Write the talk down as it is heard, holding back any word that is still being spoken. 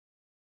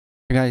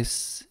Hey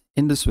guys,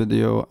 in this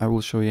video I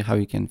will show you how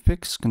you can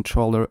fix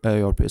your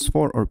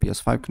PS4 or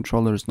PS5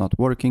 controllers not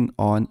working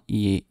on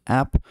EA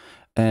app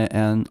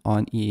and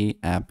on EA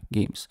app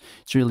games.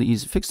 It's really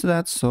easy to fix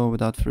that, so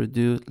without further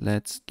ado,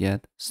 let's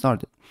get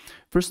started.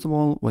 First of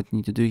all, what you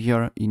need to do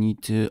here, you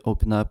need to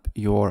open up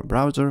your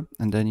browser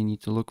and then you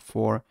need to look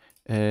for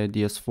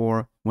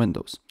DS4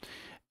 Windows.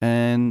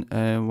 And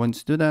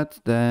once you do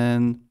that,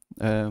 then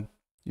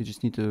you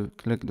just need to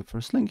click the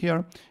first link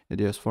here,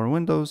 DS4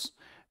 Windows.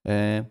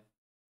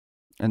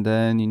 And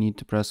then you need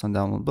to press on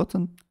download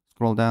button,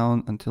 scroll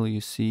down until you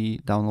see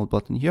download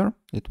button here.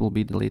 It will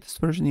be the latest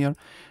version here.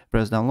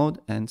 Press download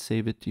and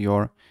save it to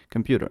your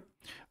computer,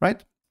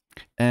 right?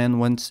 And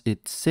once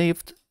it's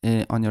saved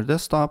on your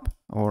desktop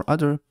or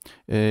other,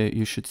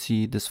 you should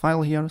see this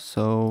file here.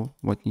 So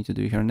what you need to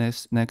do here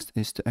next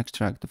is to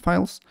extract the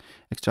files,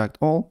 extract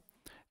all,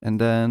 and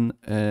then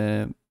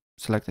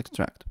select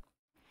extract.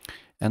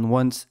 And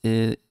once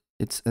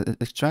it's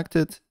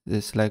extracted,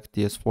 select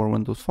DS4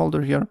 Windows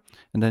folder here,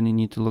 and then you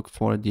need to look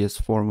for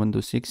DS4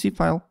 Windows exe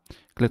file.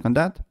 Click on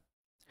that,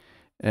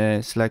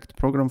 select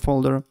program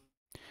folder,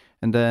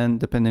 and then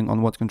depending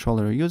on what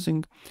controller you're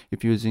using,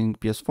 if you're using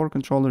PS4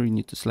 controller, you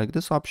need to select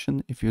this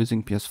option. If you're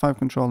using PS5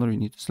 controller, you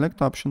need to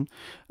select option.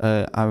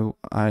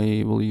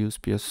 I will use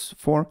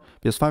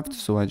PS5,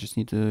 so I just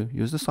need to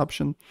use this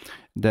option.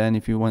 Then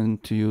if you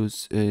want to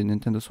use a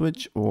Nintendo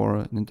Switch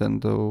or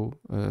Nintendo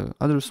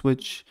other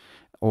Switch,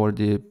 or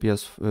the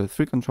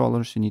PS3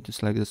 controllers, you need to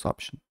select this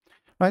option,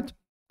 right?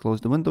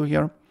 Close the window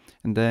here,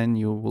 and then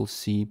you will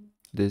see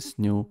this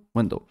new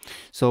window.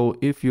 So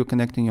if you're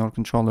connecting your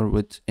controller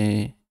with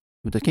a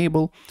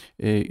cable,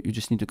 you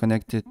just need to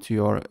connect it to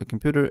your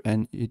computer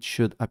and it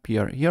should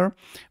appear here.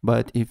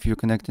 But if you're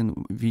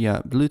connecting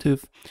via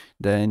Bluetooth,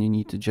 then you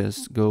need to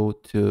just go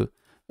to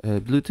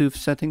Bluetooth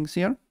settings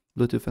here,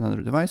 Bluetooth and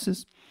other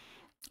devices,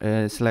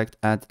 select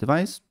add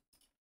device,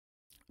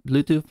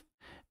 Bluetooth,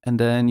 and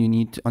then you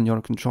need to, on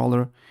your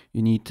controller,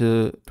 you need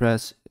to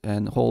press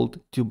and hold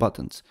two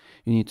buttons.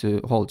 You need to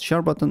hold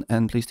share button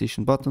and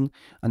PlayStation button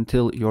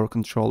until your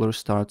controller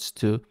starts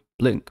to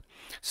blink.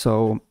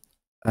 So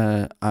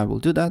I will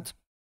do that.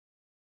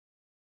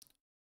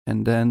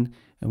 And then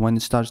when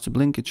it starts to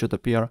blink, it should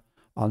appear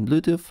on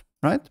Bluetooth,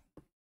 right?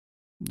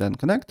 Then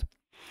connect,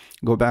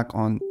 go back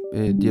on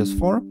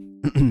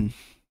DS4.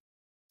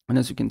 And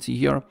as you can see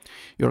here,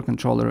 your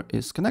controller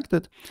is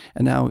connected,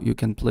 and now you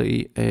can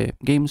play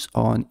games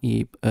on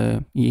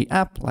EA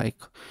app like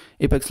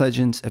Apex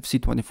Legends,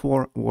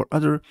 FC24, or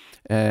other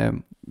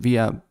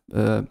via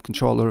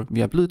controller,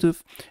 via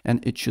Bluetooth,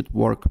 and it should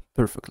work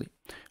perfectly.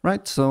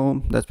 Right,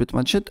 so that's pretty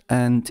much it.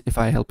 And if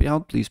I help you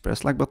out, please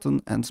press like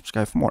button and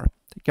subscribe for more.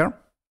 Take care.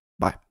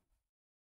 Bye.